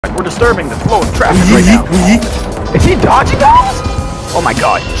We're disturbing the flow of traffic right now. Is he dodging those? Oh my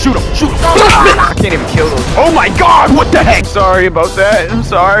god, shoot him, shoot him. I can't even kill those. Oh my god, what the heck? Sorry about that, I'm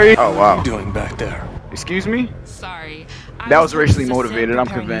sorry. Oh wow. What are you doing back there? Excuse me? Sorry. That was racially motivated, I'm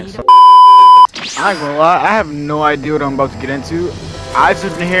convinced. I ain't gonna lie, I have no idea what I'm about to get into. I've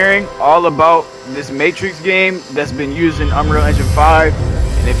just been hearing all about this Matrix game that's been used in Unreal Engine 5,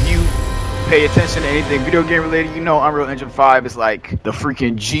 and if you pay attention to anything video game related, you know Unreal Engine 5 is like the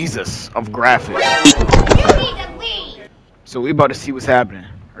freaking Jesus of graphics. So we about to see what's happening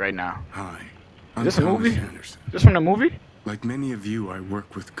right now. Hi. Is this a movie? This from the movie? Like many of you, I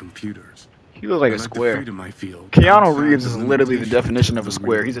work with computers. He looks like a square. Keanu Reeves is literally the definition of a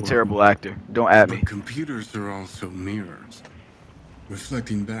square. He's a terrible actor. Don't at me. Computers are also mirrors,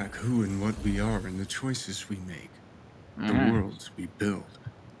 reflecting back who and what we are and the choices we make, the worlds we build.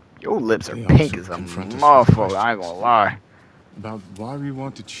 Your lips are pink as a motherfucker, I ain't gonna lie. About why we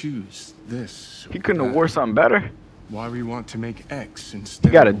want to choose this. He couldn't have wore something better. Why we want to make X instead.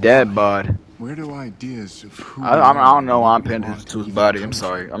 He got a dad bod. Where do ideas of who I don't know why I'm paying attention to his body. I'm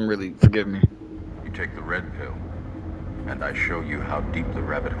sorry. I'm really, forgive me. You take the red pill, and I show you how deep the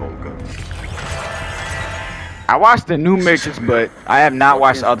rabbit hole goes. I watched the new Matrix, but I have not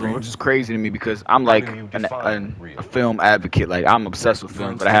watched the other one, which is crazy to me because I'm like a film advocate. Like, I'm obsessed with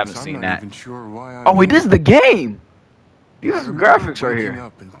film, but I haven't seen that. Oh wait, this is the game. These are the graphics right here.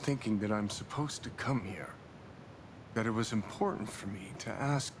 Up and thinking that I'm supposed to come here. That it was important for me to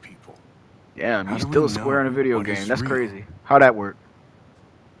ask people. Yeah, he's still a square in a video game. That's crazy. How'd that work?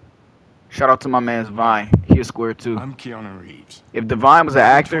 Shout out to my man's Vine. He a square too. I'm Keanu Reeves. If Divine was an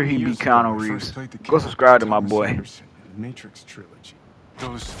actor, he'd be Keanu Reeves. Go subscribe to my boy. Matrix trilogy.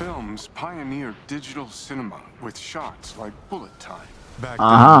 Those films pioneered digital cinema with shots like bullet time. Back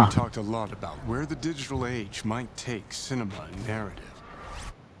then, we talked a lot about where the digital age might take cinema and narrative.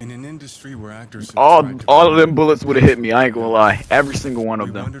 In an industry where actors all of them bullets would have hit me. I ain't gonna lie. Every single one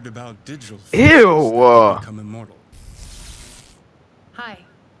of them. Wondered about digital ew. Become immortal. Hi.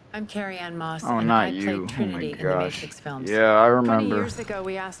 I'm Carrie Ann Moss, oh, and not I you. played Trinity in the Matrix films. Yeah, I remember. 20 years ago,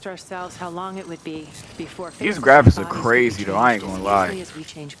 we asked ourselves how long it would be before these graphics are crazy, though. I ain't gonna lie. As we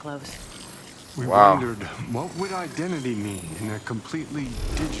change clothes. We wondered, what would identity mean in a completely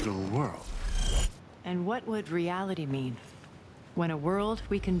digital world? And what would reality mean when a world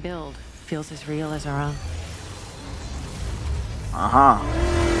we can build feels as real as our own?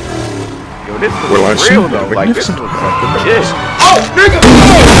 Yo, this looks real though. Like, this looks like legit. Oh, nigga!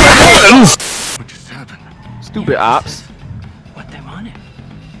 What just happened? Stupid ops. What they wanted.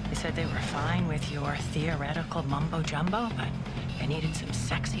 They said they were fine with your theoretical mumbo jumbo, but they needed some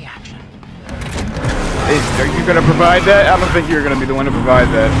sexy action. Are you gonna provide that? I don't think you're gonna be the one to provide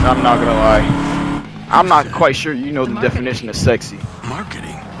that. I'm not gonna lie. I'm not quite sure you know the definition of sexy.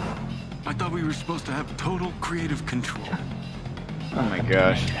 Marketing? I thought we were supposed to have total creative control. Oh my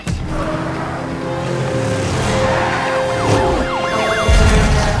gosh.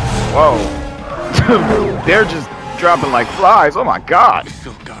 Whoa. They're just dropping like flies. Oh my god. We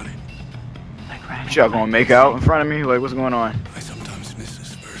still got it. What y'all gonna make out in front of me? Like, what's going on? I sometimes miss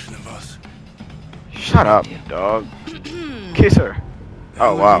this version of us. Shut up, dog. Kiss her.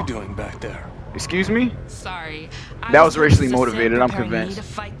 Oh wow. What are you doing back there? Excuse me? Sorry. That was racially motivated, I'm convinced. To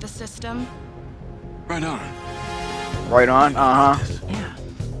fight the system. Right on. Right on? Yeah.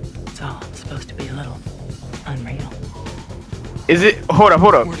 It's all supposed to be a little unreal. Is it? Hold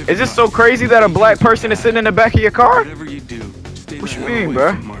up. Is this so crazy that a black person is sitting in the back of your car? Whatever you do, stay what you mean,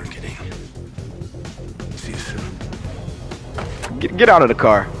 bro? Marketing. See you soon. Get out of the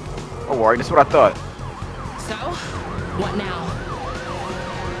car. Oh, alright, that's what I thought. So, what now?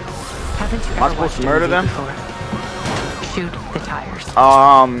 Haven't you Am I supposed to murder them? Shoot the tires.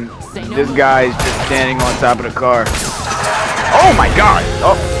 This guy's just standing on top of the car. Oh my god!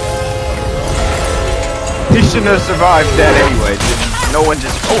 Oh. He shouldn't have survived that anyway. No one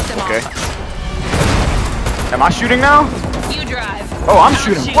just... Oh, okay. Am I shooting now? You drive. Oh, I'm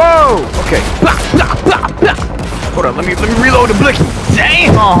shooting. Whoa! Okay. Hold on, let me reload the blicky.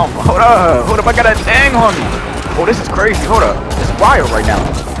 Damn! Hold up, I got a dang on me. Oh, this is crazy. Hold up. It's wild right now.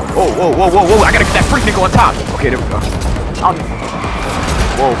 Oh, whoa. I gotta get that freak nigga on top. Okay, there we go.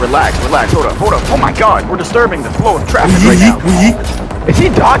 Whoa, relax. Hold up. Oh my god, we're disturbing the flow of traffic right now. Is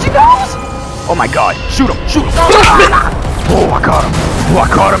he dodging those? Oh my god, shoot him. Oh, I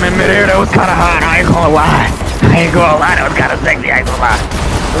caught him in midair. That was kind of hot. I ain't gonna lie. That was kind of sexy. I ain't gonna lie.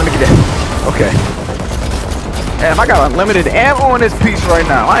 Let me get that. Okay. Damn, I got unlimited ammo in this piece right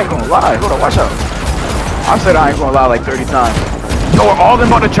now. I ain't gonna lie. Hold on, watch out. I said I ain't gonna lie like 30 times. Yo, are all of them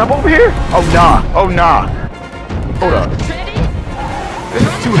about to jump over here? Oh nah. Hold up. Trinity?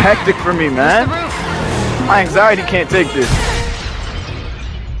 too hectic for me, man. My anxiety can't take this.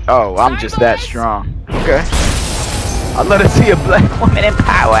 Oh, I'm just that strong. Okay. I'd love to see a black woman in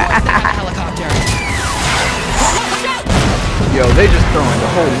power. Helicopter. Yo, they just throwing the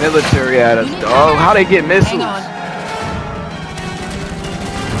whole military at us, dog. How they get missiles?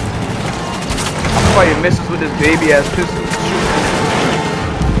 I'm fighting missiles with this baby ass pistol.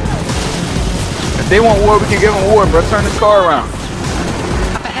 If they want war, we can give them war, bro. Turn this car around.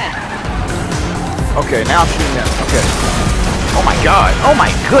 Up ahead. Okay, now I'm shooting them. Okay. Oh my god. Oh my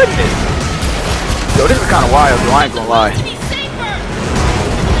goodness. Yo, this is kind of wild, though. I ain't gonna lie.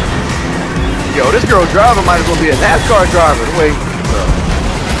 Yo, this girl driver might as well be a NASCAR driver. Wait, bro.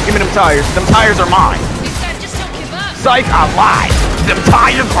 Give me them tires. Them tires are mine. We said just don't give up. Psych, I lied. Them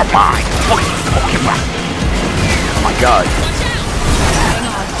tires are mine. Okay, bye. Oh my god.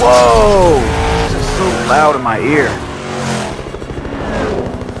 Whoa. This is so loud in my ear.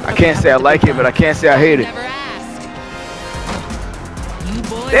 I can't say I like it, but I can't say I hate it. Never asked. You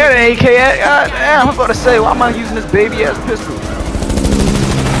boys. There, the AK. I'm about to say, why am I using this baby ass pistol?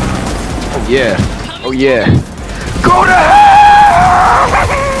 Oh yeah. Oh yeah. Go to hell!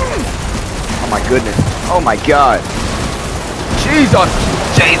 Oh my goodness. Oh my god. Jesus.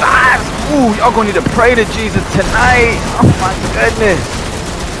 Jesus. Ooh, y'all gonna need to pray to Jesus tonight. Oh my goodness.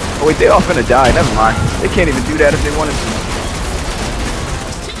 Oh wait, they all finna die. Never mind. They can't even do that if they wanted to.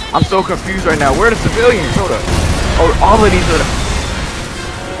 I'm so confused right now. Where are the civilians? Hold up. Oh, all of these are the...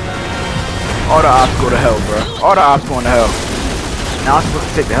 All the ops go to hell, bro. All the ops going to hell. Now I'm supposed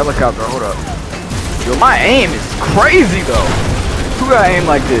to take the helicopter. Hold up. Yo, my aim is crazy, though. Who got aim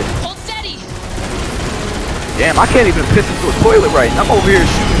like this? Hold steady. Damn, I can't even piss into a toilet right now. I'm over here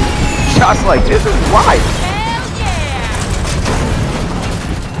shooting shots like this. This is wild. Hell yeah.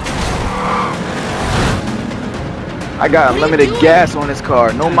 I got unlimited gas on this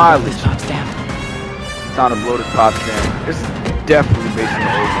car. No mileage. Pops down. Time to blow this pop stand. This is definitely based on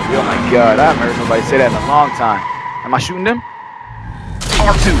the old movie. Oh my god, I haven't heard nobody say that in a long time. Am I shooting them?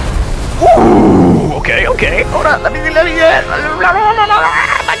 R2. Ooh, okay. Hold on, let me get. Oh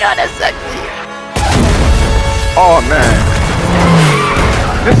my god, that's sexy. Oh man.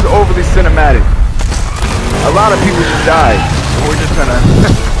 This is overly cinematic. A lot of people just died. So we're just gonna...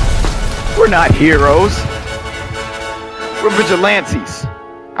 We're not heroes. We're vigilantes.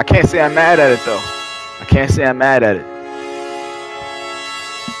 I can't say I'm mad at it though. I can't say I'm mad at it.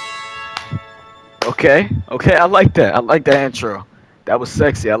 Okay, I like that. I like that intro. That was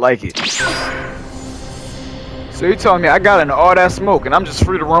sexy. I like it. So you telling me I got into all that smoke and I'm just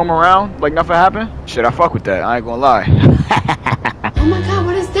free to roam around like nothing happened? Shit, I fuck with that. I ain't gonna lie. Oh my god,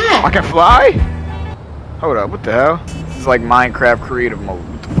 what is that? I can fly? Hold up, what the hell? This is like Minecraft creative mode.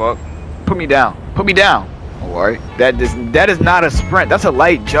 What the fuck? Put me down. Put me down. Alright. That is not a sprint. That's a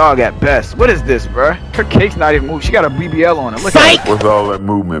light jog at best. What is this, bruh? Her cake's not even moving. She got a BBL on her. Look at her. What's all that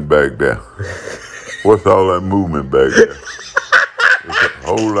movement back there? What's all that movement back there? There's a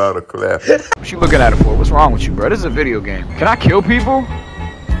whole lot of clapping. What you looking at it for? What's wrong with you, bro? This is a video game. Can I kill people?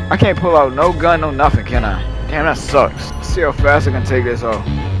 I can't pull out no gun, no nothing, can I? Damn, that sucks. Let's see how fast I can take this off.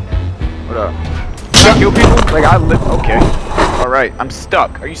 What up? Can I kill people? Like, I live. Okay. Alright, I'm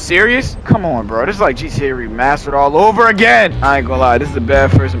stuck. Are you serious? Come on, bro. This is like GTA Remastered all over again. I ain't gonna lie. This is a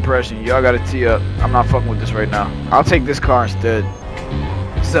bad first impression. Y'all gotta tee up. I'm not fucking with this right now. I'll take this car instead.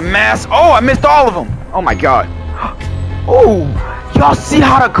 It's a mass. Oh, I missed all of them. Oh, my God. Oh, y'all see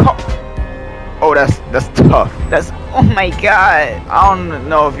how the car... Oh, that's tough. That's... Oh, my God. I don't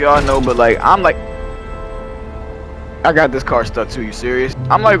know if y'all know, but, like, I'm, like... I got this car stuck too, you serious?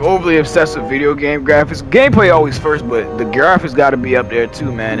 I'm like overly obsessed with video game graphics. Gameplay always first, but the graphics gotta be up there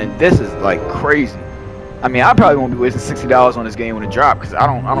too, man. And this is like crazy. I mean, I probably won't be wasting $60 on this game when it drops, because I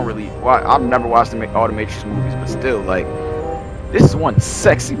don't really watch. I've never watched all the Matrix movies, but still, like, this is one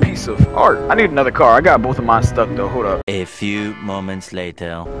sexy piece of art. I need another car. I got both of mine stuck though. Hold up. A few moments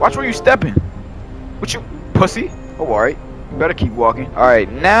later. Watch where you stepping. What you pussy? Oh, alright. You better keep walking.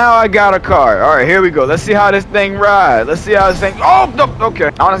 Alright, now I got a car. Alright, here we go. Let's see how this thing rides. Let's see how this thing... Oh, no,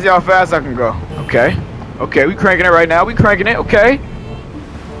 okay. I want to see how fast I can go. Okay. Okay, we cranking it right now. We cranking it, okay.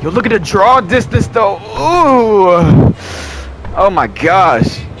 Yo, look at the draw distance, though. Ooh. Oh, my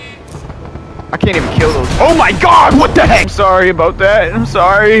gosh. I can't even kill those. Oh, my God. What the heck? I'm sorry about that. I'm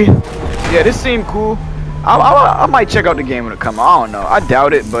sorry. Yeah, this seemed cool. I might check out the game when it comes out. I don't know. I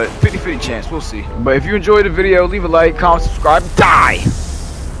doubt it, but 50-50 chance. We'll see. But if you enjoyed the video, leave a like, comment, subscribe, die.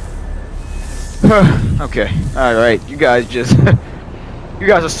 Okay. All right. You guys just... you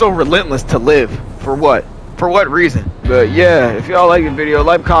guys are so relentless to live. For what? For what reason? But yeah, if y'all like the video,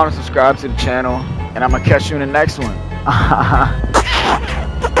 like, comment, subscribe to the channel. And I'm going to catch you in the next one.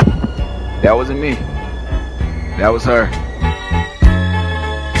 That wasn't me. That was her.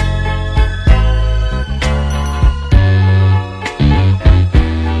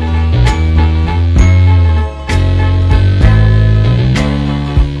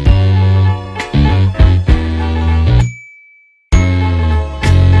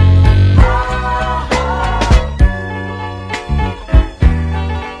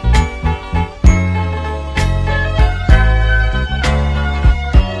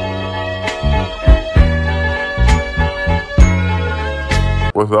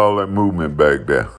 What's all that movement back there?